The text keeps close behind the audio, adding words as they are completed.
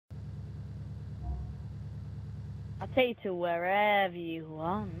I'll take you to wherever you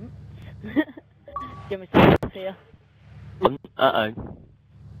want. Give me something here. Uh-oh.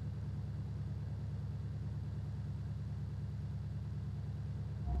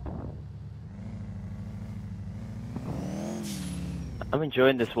 I'm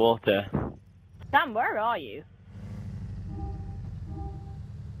enjoying this water. Sam, where are you?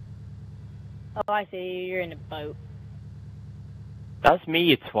 Oh, I see you. You're in a boat. That's me,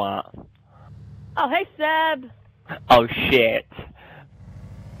 you twat. Oh, hey, Seb. Oh, shit.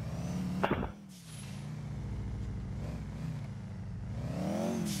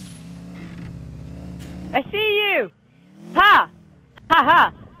 I see you. Ha! Ha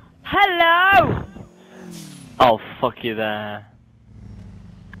ha! Hello! Oh, fuck you there.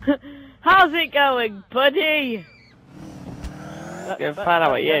 How's it going, buddy? Gonna find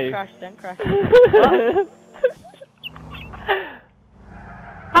out what you. Don't crash.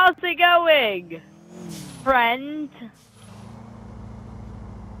 How's it going, friend?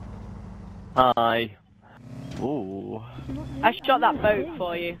 Hi. Ooh. I shot that boat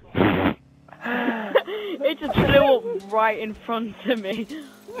for you. It just flew up right in front of me.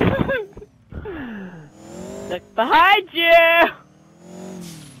 Look behind you!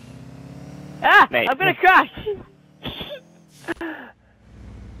 Ah! Mate. I'm gonna crash!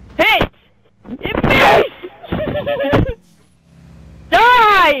 Hit! It missed!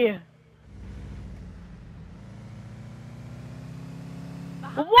 Die!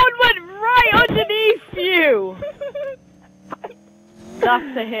 One went right underneath you!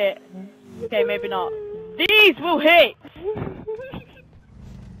 That's a hit. Okay, maybe not. These will hit!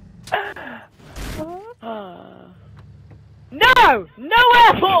 No! No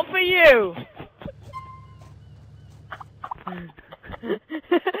airport for you!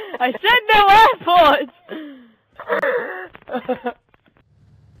 I said no airport!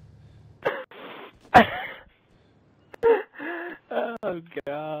 Oh,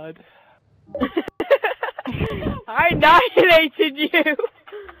 God. I annihilated you!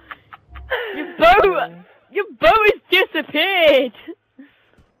 Your boat has disappeared!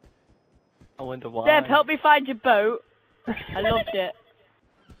 I wonder why. Deb, help me find your boat. I loved it.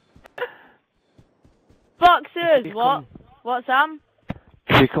 Boxers, what? What, Sam?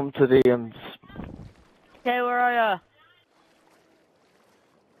 Can you come to the, Okay, where are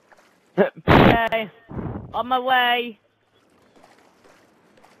you? Okay, on my way.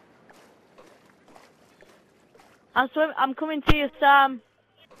 I'm coming to you, Sam.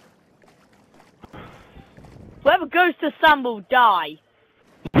 Whoever goes to Sam will die.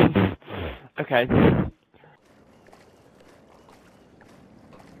 Okay.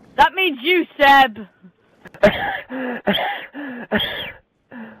 That means you, Seb.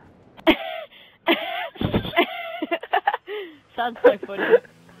 Sounds so funny.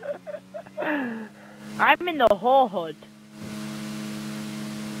 I'm in the whore hood.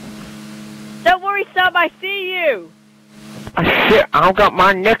 Don't worry, Sam, I see you. Shit, I've got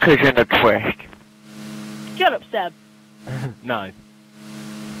my knickers in a twist. Shut up, Seb. No.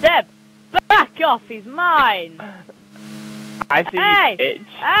 Seb, back off, he's mine. I see Hey! you, bitch.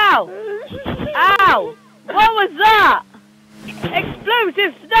 Ow! Ow! What was that?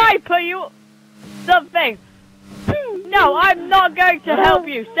 Explosive sniper, you... something. No, I'm not going to help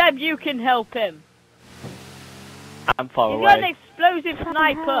you. Seb, you can help him. I'm far He's got an away. explosive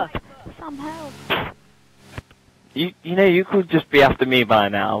sniper. Some help. You know, you could just be after me by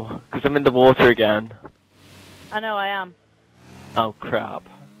now, because I'm in the water again. I know I am. Oh, crap.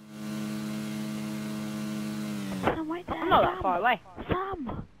 Sam, wait there. I'm not that far away.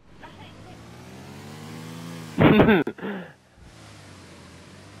 Sam.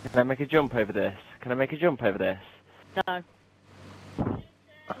 Can I make a jump over this? Can I make a jump over this? No.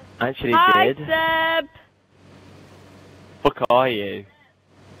 I actually Hi, did. Seb. Fuck are you?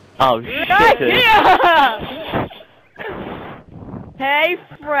 Oh, Right shit. here. Hey,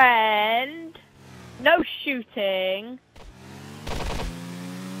 friend. No shooting.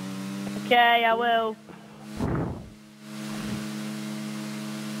 Okay, I will.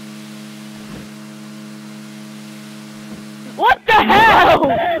 What the hell?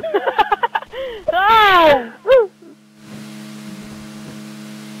 Oh!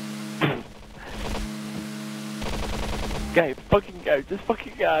 Go, fucking go, just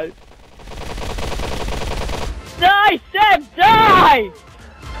fucking go. Die, Seb, die!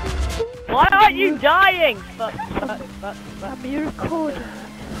 Why aren't you dying? Fuck. Sam, you recording.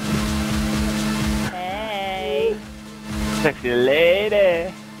 Hey. Sexy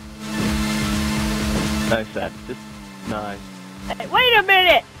lady. No, Seb, just no. Hey, wait a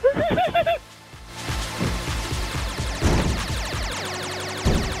minute!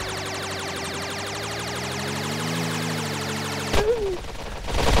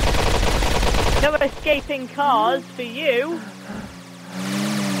 No escaping cars for you.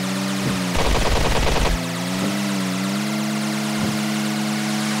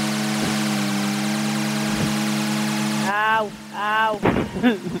 Ow, ow.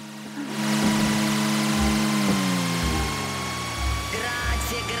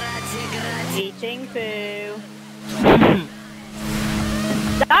 Eating poo.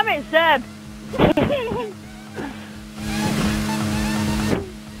 Damn it, Seb!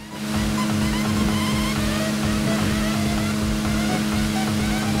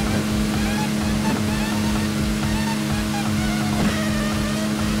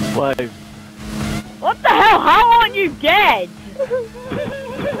 Whoa. What the hell? How aren't you dead?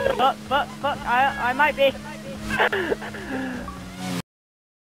 Fuck, I might be.